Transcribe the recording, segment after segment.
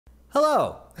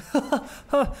Hello.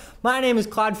 My name is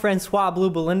Claude Francois Blue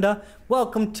Belinda.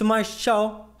 Welcome to my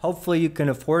show. Hopefully you can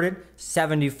afford it.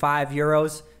 75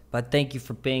 euros. But thank you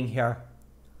for being here.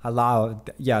 Hello.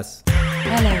 Yes.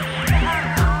 Hello.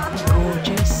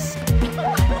 Gorgeous.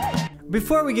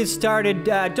 Before we get started,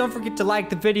 don't forget to like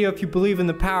the video if you believe in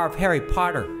the power of Harry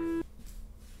Potter.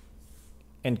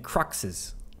 And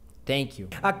cruxes. Thank you.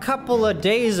 A couple of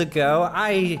days ago,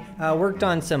 I worked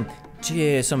on some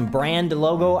brand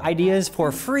logo ideas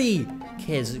for free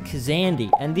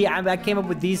Kazandy, and I came up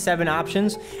with these 7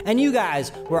 options, and you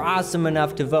guys were awesome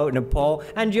enough to vote in a poll,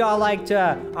 and y'all liked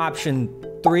option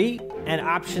 3 and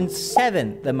option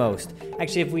 7 the most.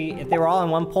 Actually, if they were all in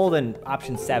one poll, then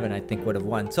option 7 I think would have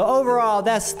won. So overall,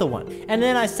 that's the one. And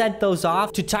then I sent those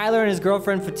off to Tyler and his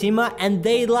girlfriend Fatima, and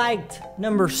they liked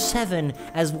number 7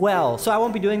 as well. So I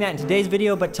won't be doing that in today's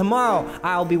video, but tomorrow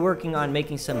I'll be working on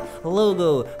making some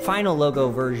final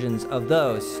logo versions of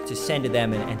those to send to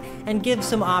them and give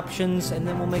some options, and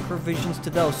then we'll make revisions to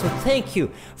those. So thank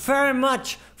you very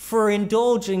much for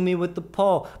indulging me with the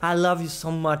poll. I love you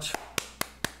so much.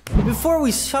 Before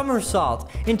we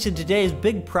somersault into today's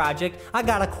big project, I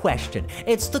got a question.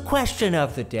 It's the question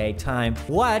of the day time.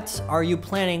 What are you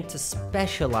planning to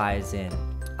specialize in?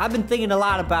 I've been thinking a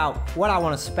lot about what I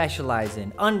want to specialize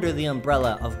in under the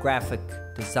umbrella of graphic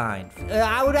design.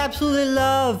 I would absolutely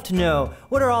love to know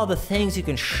what are all the things you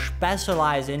can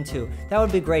specialize into. That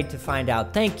would be great to find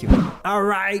out. Thank you. All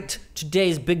right,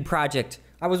 today's big project.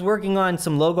 I was working on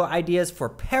some logo ideas for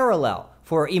Parallel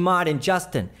for Imad and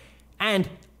Justin. And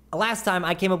last time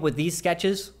I came up with these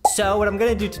sketches. So what I'm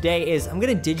gonna do today is I'm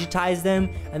gonna digitize them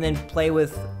and then play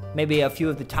with maybe a few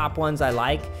of the top ones I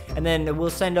like, and then we'll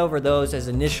send over those as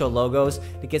initial logos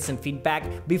to get some feedback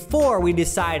before we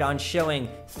decide on showing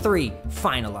 3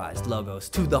 finalized logos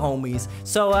to the homies.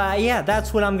 So yeah,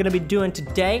 that's what I'm gonna be doing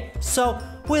today. So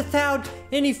without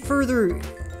any further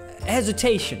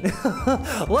hesitation,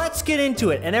 let's get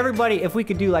into it. And everybody, if we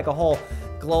could do like a whole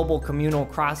global communal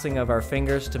crossing of our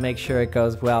fingers to make sure it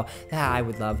goes well. I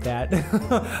would love that.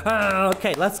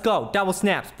 Okay, let's go. Double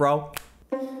snaps, bro.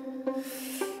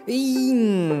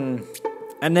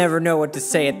 I never know what to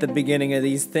say at the beginning of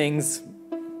these things.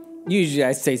 Usually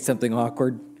I say something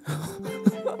awkward.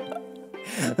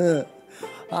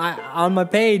 On my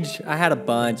page, I had a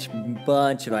bunch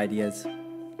of ideas,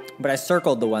 but I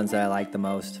circled the ones that I liked the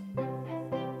most,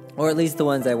 or at least the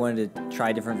ones I wanted to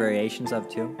try different variations of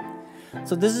too.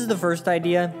 So this is the first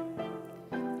idea.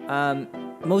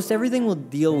 Most everything will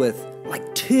deal with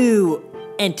like 2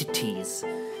 entities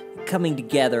coming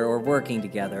together or working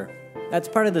together. That's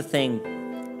part of the thing.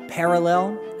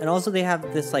 Parallel, and also they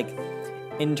have this like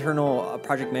internal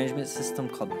project management system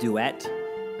called Duet,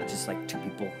 which is like 2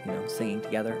 people, you know, singing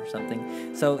together or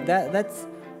something. So that's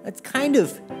kind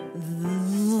of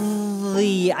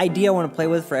the idea I want to play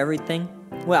with for everything.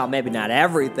 Well, maybe not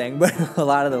everything, but a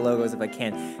lot of the logos, if I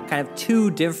can. Kind of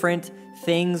 2 different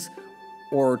things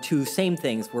or 2 same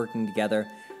things working together.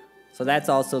 So that's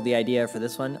also the idea for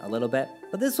this one, a little bit.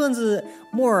 But this one's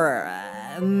more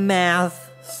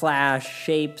math /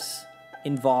 shapes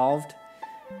involved.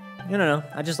 I don't know,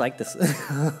 I just like this.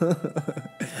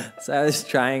 So I was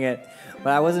trying it,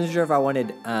 but I wasn't sure if I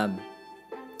wanted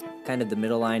kind of the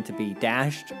middle line to be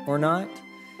dashed or not.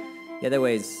 The other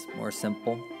way is more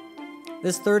simple.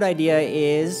 This third idea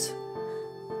is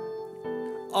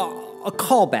a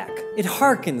callback. It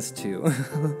harkens to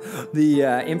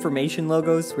the information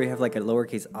logos where you have like a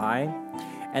lowercase I,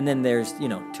 and then there's, you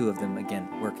know, 2 of them again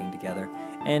working together.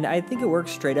 And I think it works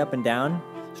straight up and down,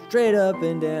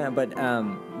 but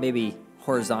maybe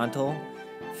horizontal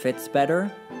fits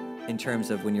better in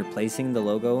terms of when you're placing the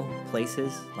logo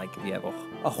places. Like if you have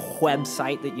a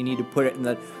website that you need to put it in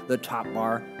the top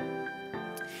bar.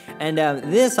 And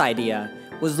this idea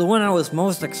was the one I was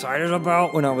most excited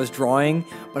about when I was drawing,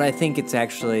 but I think it's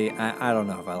actually, I don't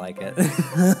know if I like it.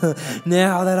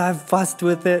 Now that I've fussed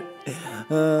with it.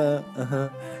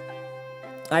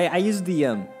 I used the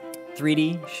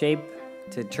 3D shape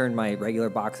to turn my regular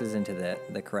boxes into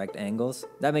the correct angles.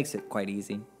 That makes it quite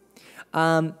easy.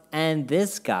 And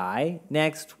this guy,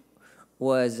 next,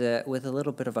 was with a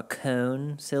little bit of a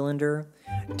cone cylinder.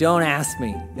 Don't ask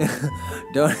me.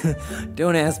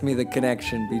 don't ask me the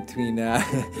connection between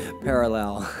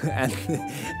Parallel and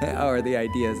or the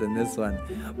ideas in this one.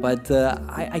 But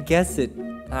I guess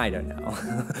I don't know.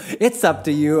 It's up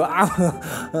to you. I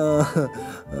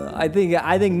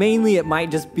think mainly it might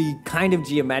just be kind of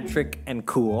geometric and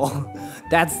cool.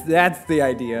 That's the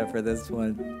idea for this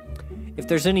one. If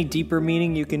there's any deeper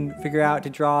meaning you can figure out to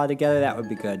draw together, that would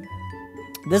be good.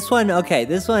 This one, okay,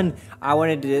 this one I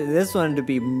wanted to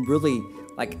be really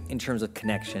like in terms of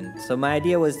connection. So my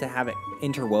idea was to have it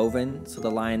interwoven so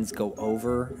the lines go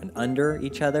over and under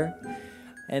each other.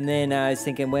 And then I was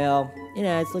thinking, well, you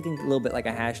know, it's looking a little bit like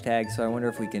a hashtag, so I wonder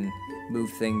if we can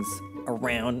move things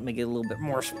around, make it a little bit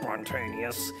more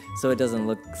spontaneous so it doesn't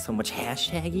look so much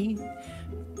hashtaggy.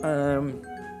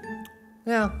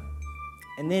 Yeah.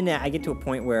 And then I get to a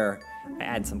point where I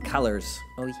add some colors.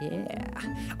 Oh yeah.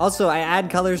 Also, I add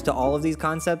colors to all of these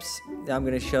concepts. I'm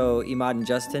gonna show Imad and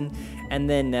Justin. And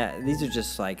then these are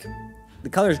just like, the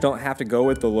colors don't have to go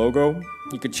with the logo.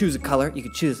 You could choose a color, you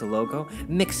could choose the logo,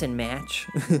 mix and match.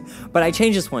 But I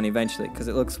changed this one eventually because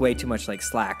it looks way too much like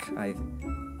Slack, I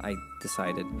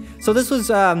decided. So this was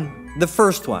the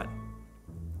first one,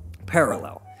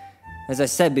 Parallel. As I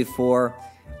said before,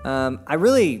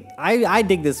 I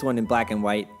dig this one in black and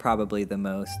white probably the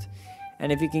most.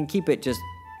 And if you can keep it just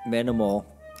minimal,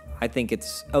 I think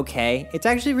it's okay. It's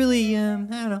actually really, I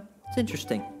don't know, it's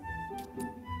interesting.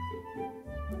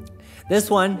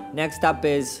 This one, next up,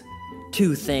 is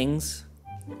Two Things.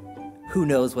 Who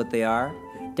knows what they are?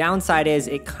 Downside is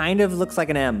it kind of looks like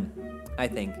an M, I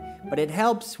think. But it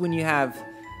helps when you have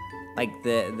like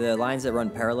the lines that run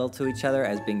parallel to each other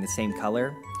as being the same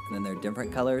color, and then they're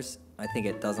different colors. I think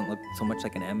it doesn't look so much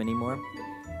like an M anymore.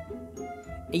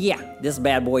 Yeah, this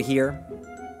bad boy here.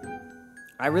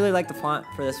 I really like the font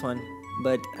for this one,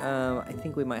 but I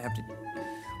think we might have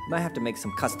to make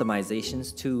some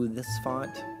customizations to this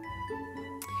font.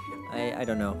 I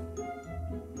don't know.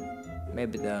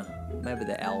 Maybe the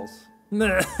L's.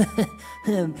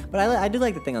 But I do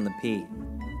like the thing on the P.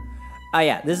 Oh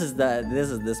yeah, this is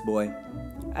this boy.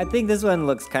 I think this one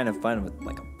looks kind of fun with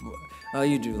like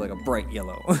you do like a bright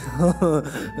yellow.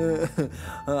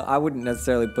 I wouldn't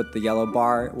necessarily put the yellow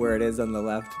bar where it is on the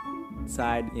left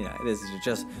side. You know, these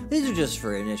are just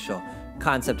for initial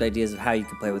concept ideas of how you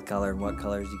could play with color and what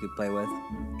colors you could play with.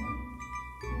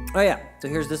 Oh yeah, so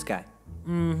here's this guy.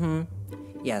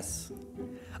 Yes.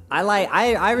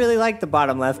 I really like the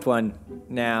bottom left one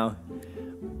now.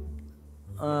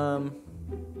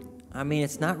 I mean,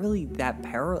 it's not really that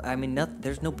parallel. I mean,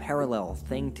 there's no parallel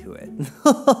thing to it.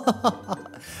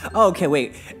 Okay,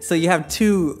 wait. So you have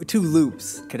two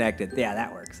loops connected. Yeah,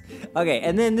 that works. Okay,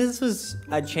 and then this was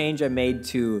a change I made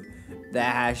to the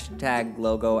hashtag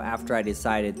logo after I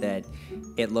decided that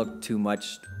it looked too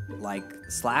much like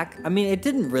Slack. I mean, it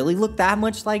didn't really look that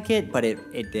much like it, but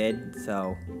it did,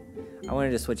 so I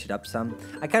wanted to switch it up some.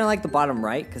 I kind of like the bottom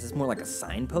right because it's more like a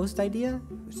signpost idea,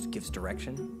 which gives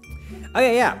direction.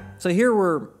 Okay, yeah. So here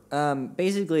were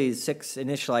basically 6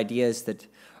 initial ideas that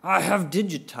I have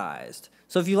digitized.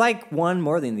 So if you like one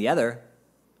more than the other,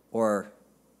 or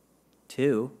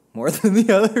 2 more than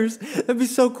the others, that'd be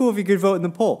so cool if you could vote in the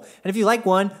poll. And if you like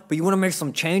one, but you want to make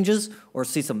some changes or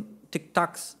see some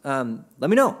TikToks, let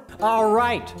me know. All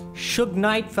right, Suge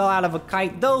Knight fell out of a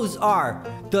kite. Those are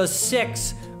the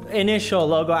 6 initial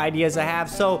logo ideas I have.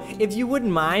 So if you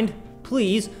wouldn't mind,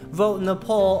 please vote in the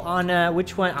poll on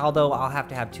which one, although I'll have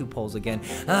to have 2 polls again.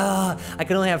 I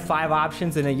can only have 5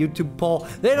 options in a YouTube poll.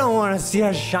 They don't want to see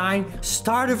us shine.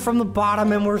 Started from the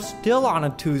bottom and we're still on a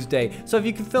Tuesday. So if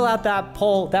you could fill out that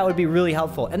poll, that would be really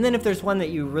helpful. And then if there's one that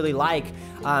you really like,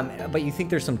 but you think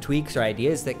there's some tweaks or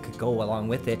ideas that could go along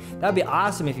with it, that would be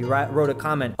awesome if you wrote a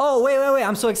comment. Oh, wait,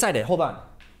 I'm so excited. Hold on.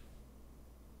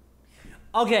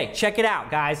 Okay, check it out,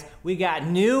 guys. We got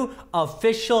new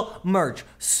official merch.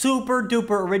 Super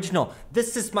duper original.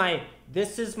 This is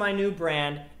my new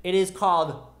brand. It is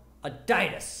called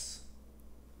Adidas.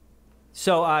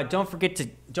 So don't forget to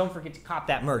cop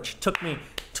that merch.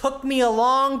 Took me a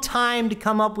long time to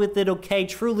come up with it, okay?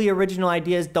 Truly original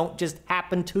ideas don't just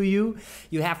happen to you.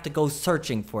 You have to go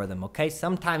searching for them, okay?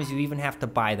 Sometimes you even have to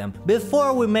buy them.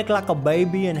 Before we make like a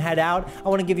baby and head out, I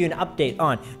want to give you an update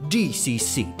on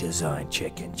DCC Design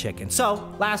Chicken.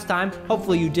 So, last time,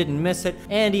 hopefully you didn't miss it,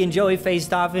 Andy and Joey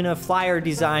faced off in a flyer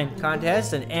design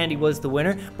contest, and Andy was the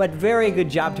winner, but very good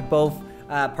job to both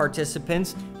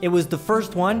participants. It was the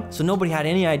first one, so nobody had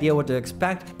any idea what to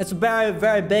expect. It's a very,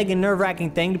 very big and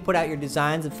nerve-wracking thing to put out your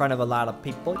designs in front of a lot of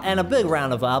people. And a big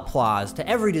round of applause to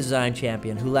every design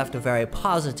champion who left a very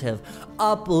positive,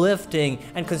 uplifting,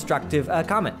 and constructive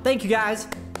comment. Thank you, guys.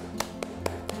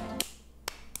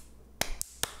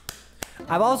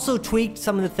 I've also tweaked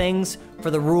some of the things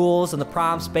for the rules and the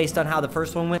prompts based on how the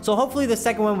first one went. So hopefully the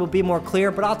second one will be more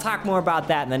clear, but I'll talk more about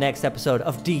that in the next episode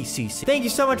of DCC. Thank you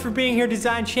so much for being here,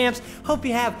 Design Champs. Hope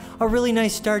you have a really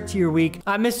nice start to your week.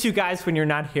 I miss you guys when you're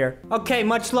not here. Okay,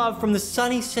 much love from the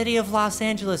sunny city of Los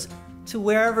Angeles to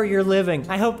wherever you're living.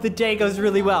 I hope the day goes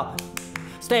really well.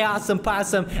 Stay awesome,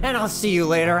 possum, and I'll see you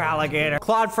later, alligator.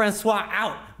 Claude Francois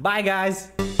out. Bye,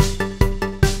 guys.